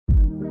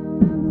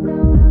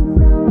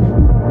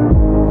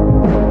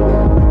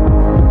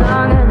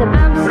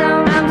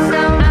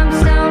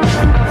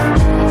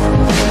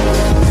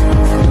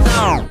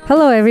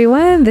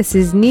everyone. This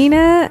is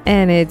Nina,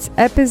 and it's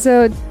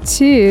episode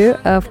 2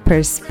 of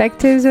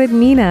Perspectives with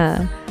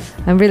Nina.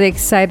 I'm really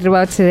excited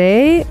about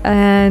today.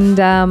 And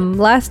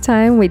last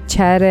time we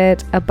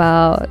chatted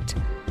about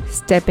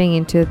stepping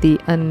into the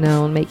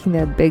unknown, making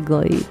that big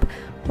leap.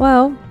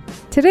 Well,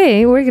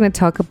 today we're going to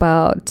talk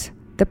about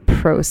the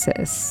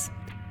process,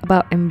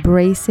 about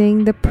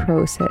embracing the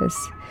process.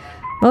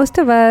 Most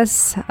of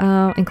us,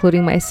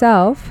 including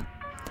myself,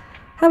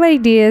 have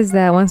ideas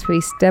that once we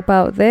step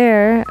out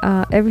there,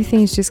 everything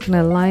is just going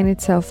to line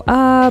itself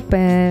up,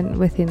 and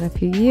within a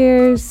few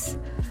years,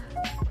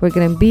 we're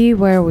going to be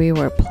where we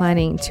were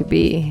planning to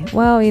be.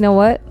 Well, you know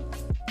what?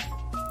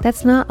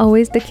 That's not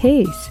always the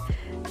case.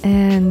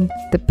 And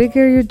the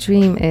bigger your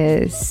dream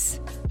is,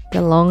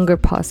 the longer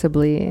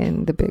possibly,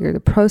 and the bigger the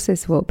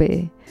process will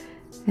be.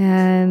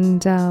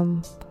 And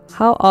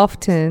how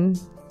often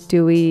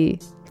do we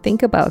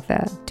think about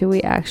that? Do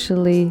we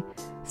actually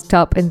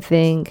stop and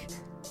think,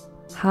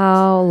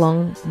 how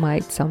long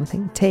might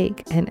something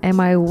take? And am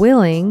I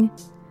willing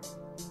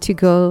to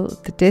go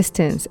the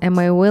distance? Am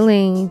I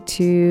willing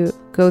to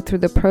go through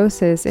the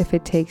process if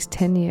it takes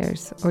 10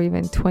 years or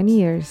even 20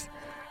 years?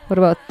 What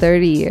about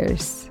 30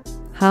 years?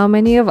 How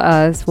many of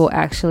us will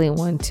actually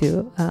want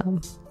to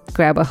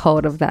grab a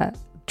hold of that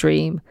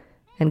dream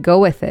and go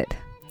with it?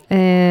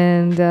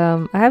 And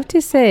I have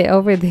to say,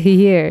 over the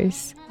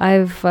years,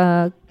 I've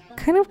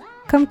kind of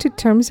come to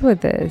terms with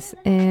this,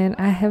 and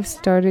I have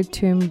started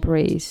to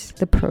embrace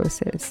the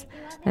process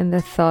and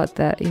the thought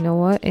that, you know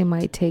what, it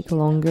might take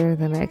longer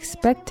than I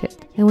expected.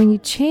 And when you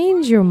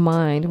change your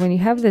mind, when you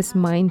have this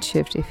mind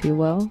shift, if you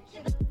will,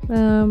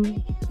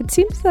 it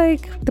seems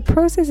like the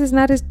process is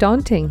not as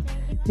daunting.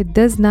 It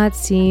does not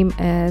seem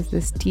as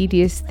this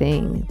tedious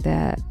thing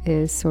that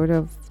is sort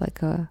of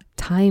like a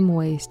time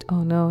waste.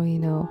 Oh no, you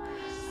know,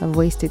 I've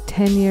wasted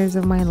 10 years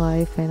of my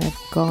life and I've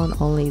gone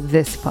only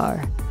this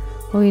far.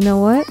 Well, you know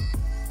what?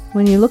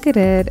 When you look at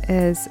it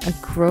as a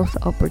growth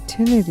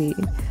opportunity,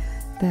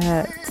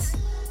 that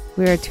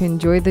we are to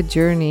enjoy the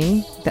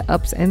journey, the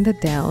ups and the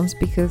downs,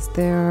 because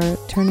they are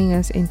turning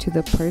us into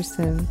the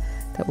person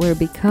that we're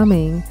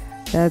becoming,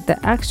 that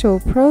the actual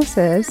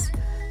process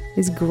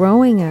is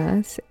growing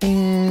us,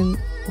 and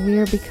we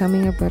are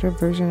becoming a better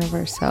version of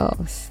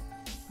ourselves.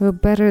 We're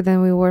better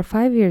than we were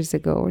 5 years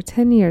ago or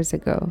 10 years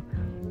ago.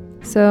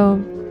 So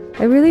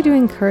I really do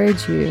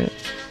encourage you,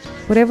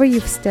 whatever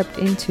you've stepped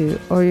into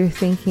or you're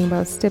thinking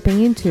about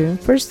stepping into,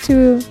 first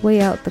to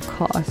weigh out the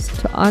cost,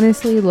 to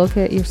honestly look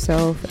at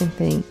yourself and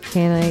think,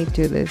 can I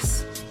do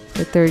this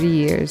for 30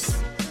 years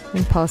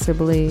and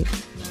possibly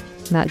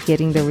not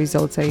getting the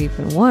results I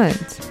even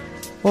want?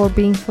 Or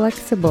being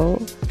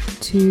flexible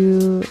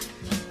to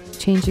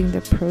changing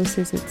the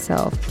process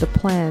itself, the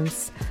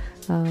plans,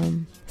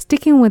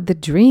 sticking with the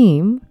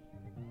dream,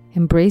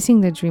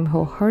 embracing the dream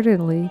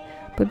wholeheartedly,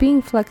 but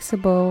being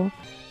flexible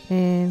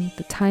in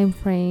the time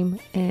frame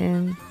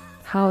and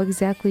how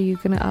exactly you're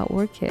going to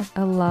outwork it.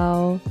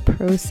 Allow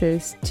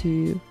process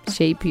to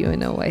shape you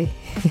in a way.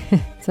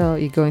 So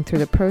you're going through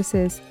the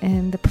process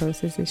and the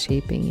process is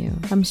shaping you.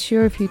 I'm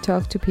sure if you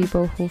talk to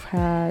people who've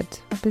had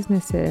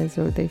businesses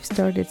or they've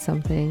started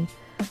something,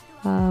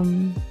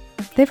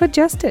 they've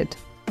adjusted.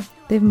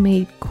 They've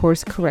made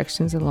course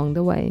corrections along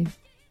the way.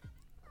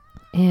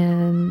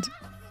 And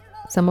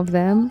some of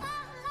them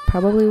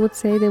probably would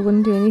say they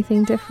wouldn't do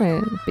anything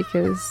different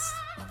because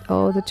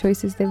all the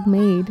choices they've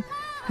made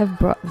have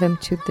brought them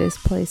to this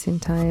place in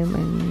time,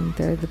 and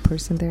they're the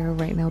person they are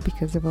right now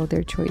because of all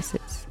their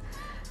choices.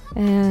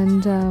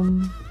 And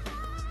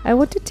I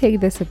want to take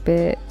this a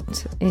bit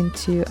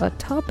into a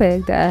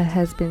topic that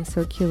has been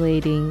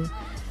circulating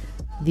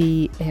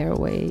the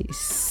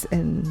airways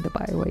and the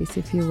byways,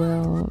 if you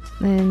will,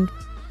 and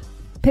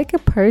pick a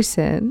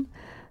person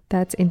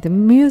that's in the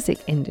music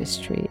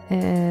industry,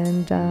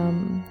 and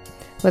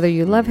whether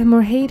you love him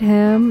or hate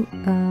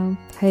him,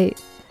 hey,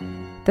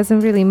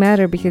 doesn't really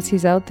matter because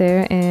he's out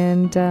there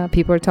and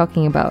people are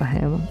talking about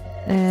him.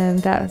 And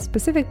that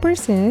specific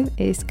person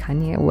is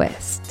Kanye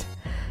West.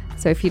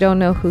 So if you don't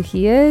know who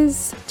he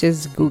is,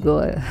 just Google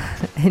it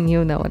and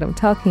you'll know what I'm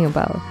talking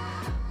about.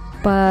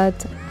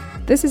 But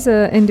this is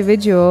an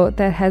individual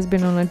that has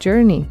been on a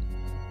journey.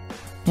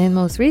 And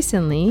most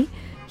recently,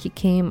 he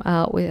came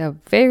out with a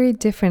very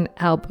different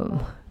album.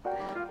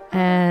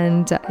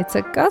 And it's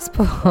a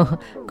gospel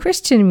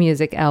Christian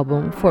music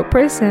album for a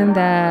person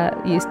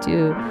that used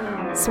to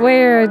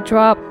swear,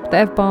 drop the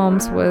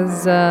F-bombs,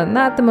 was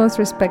not the most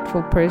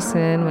respectful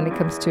person when it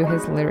comes to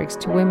his lyrics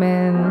to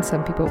women.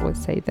 Some people would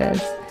say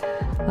this.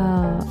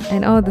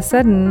 And all of a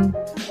sudden,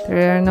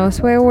 there are no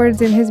swear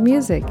words in his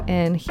music.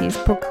 And he's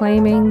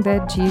proclaiming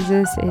that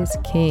Jesus is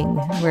king.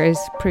 Whereas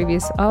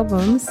previous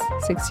albums,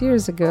 6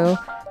 years ago,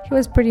 he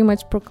was pretty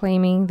much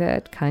proclaiming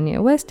that Kanye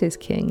West is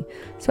king.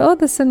 So all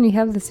of a sudden, you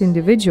have this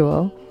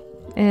individual.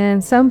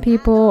 And some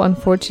people,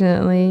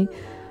 unfortunately,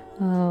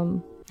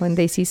 when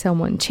they see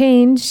someone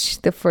change,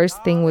 the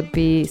first thing would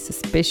be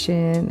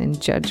suspicion and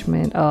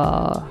judgment.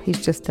 Oh,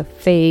 he's just a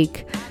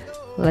fake.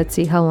 Let's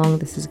see how long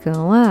this is going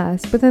to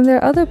last. But then there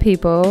are other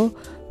people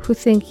who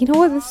think, you know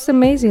what, this is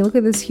amazing. Look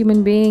at this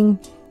human being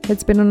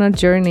that's been on a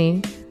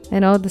journey,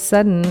 and all of a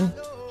sudden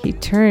he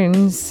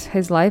turns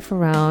his life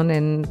around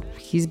and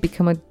he's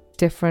become a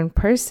different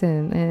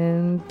person,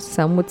 and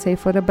some would say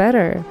for the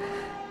better,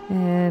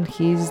 and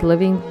he's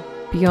living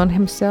beyond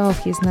himself.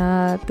 He's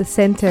not the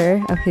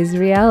center of his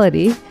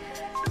reality.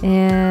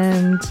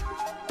 And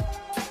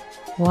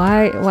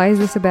why is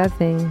this a bad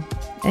thing?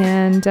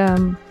 And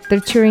they're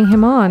cheering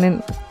him on,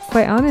 and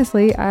quite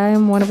honestly, I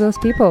am one of those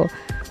people.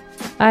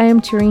 I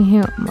am cheering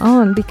him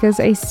on because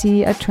I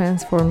see a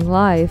transformed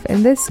life,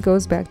 and this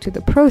goes back to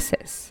the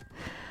process.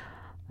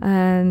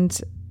 And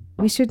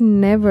we should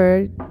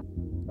never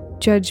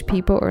judge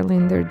people early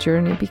in their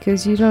journey,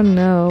 because you don't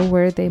know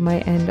where they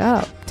might end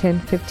up 10,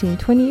 15,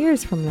 20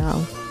 years from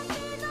now.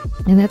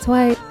 And that's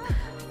why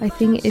I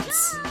think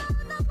it's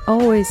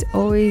always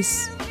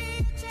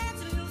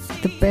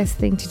the best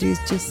thing to do is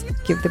just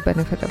give the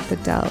benefit of the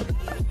doubt.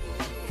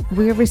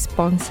 We're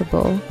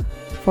responsible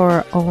for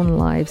our own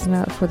lives,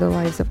 not for the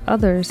lives of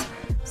others.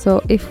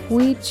 So if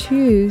we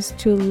choose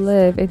to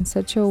live in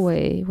such a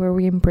way where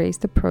we embrace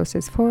the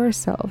process for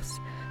ourselves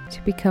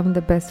to become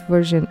the best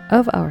version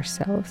of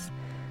ourselves,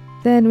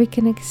 then we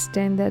can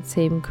extend that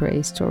same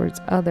grace towards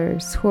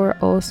others who are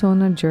also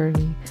on a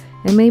journey.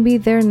 And maybe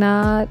they're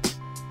not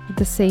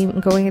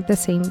going at the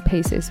same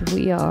pace as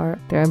we are.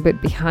 They're a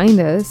bit behind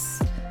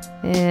us,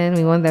 and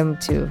we want them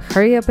to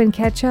hurry up and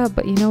catch up.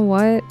 But you know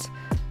what?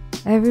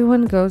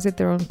 Everyone goes at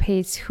their own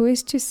pace. Who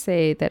is to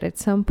say that at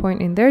some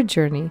point in their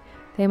journey,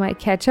 they might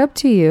catch up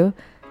to you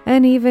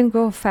and even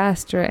go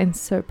faster and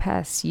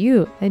surpass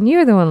you, and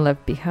you're the one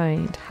left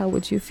behind? How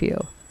would you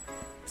feel?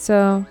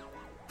 So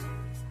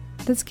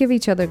let's give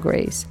each other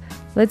grace.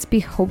 Let's be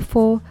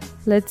hopeful.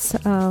 Let's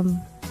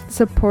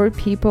support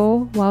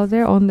people while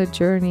they're on the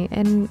journey.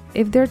 And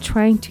if they're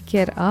trying to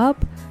get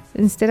up,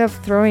 instead of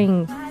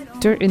throwing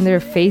dirt in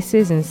their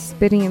faces and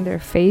spitting in their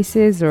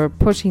faces or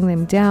pushing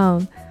them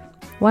down,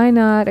 why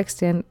not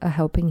extend a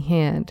helping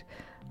hand,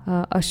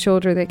 a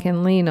shoulder they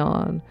can lean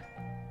on?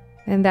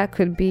 And that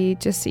could be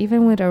just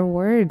even with our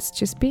words,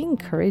 just be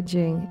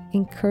encouraging.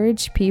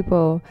 Encourage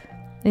people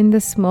in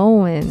the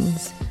small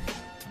wins.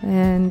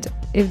 And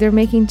if they're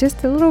making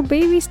just a little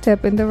baby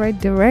step in the right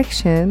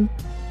direction,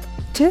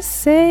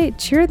 just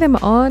cheer them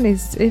on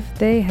as if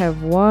they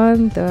have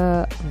won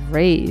the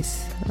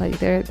race. Like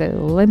they're at the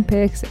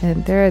Olympics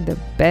and they're the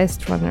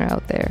best runner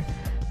out there.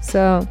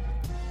 So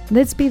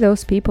let's be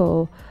those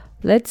people.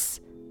 Let's,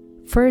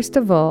 first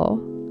of all,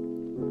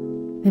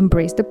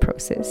 embrace the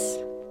process.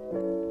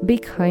 Be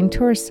kind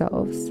to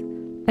ourselves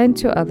and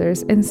to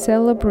others, and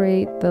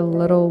celebrate the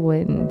little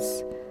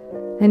wins.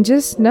 And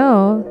just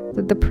know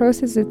that the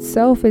process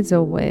itself is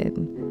a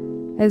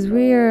win. As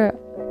we are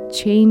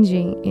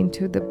changing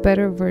into the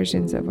better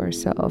versions of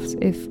ourselves,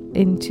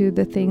 into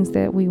the things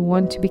that we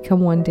want to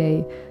become one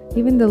day,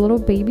 even the little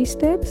baby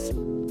steps,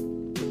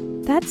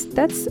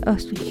 that's a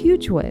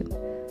huge win.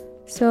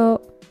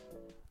 So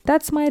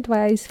that's my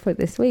advice for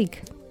this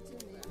week.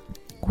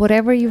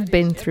 Whatever you've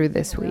been through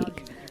this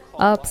week,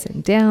 ups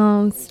and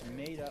downs,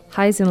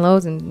 highs and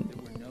lows, and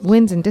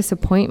wins and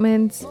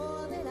disappointments,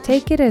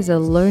 take it as a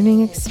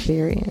learning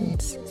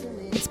experience.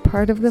 It's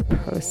part of the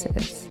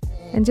process,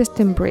 and just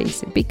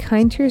embrace it. Be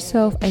kind to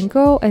yourself and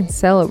go and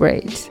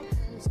celebrate.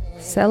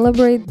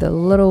 Celebrate the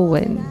little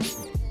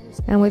wins.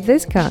 And with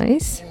this,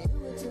 guys,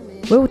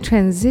 we'll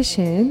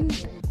transition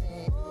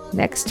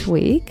next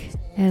week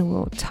and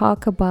we'll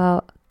talk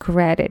about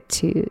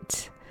gratitude.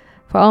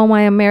 For all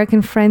my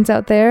American friends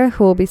out there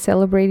who will be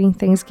celebrating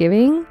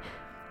Thanksgiving,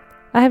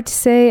 I have to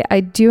say I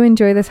do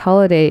enjoy this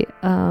holiday.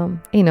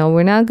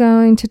 We're not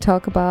going to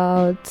talk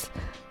about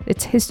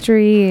its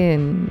history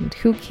and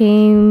who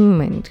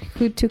came and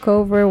who took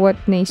over what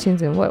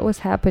nations and what was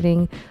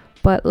happening,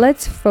 but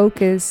let's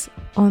focus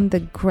on the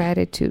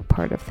gratitude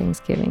part of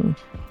Thanksgiving.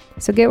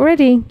 So get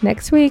ready.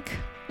 Next week,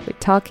 we're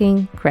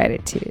talking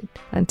gratitude.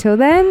 Until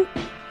then,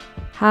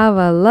 have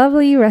a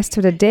lovely rest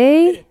of the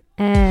day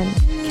and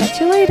catch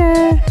you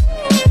later.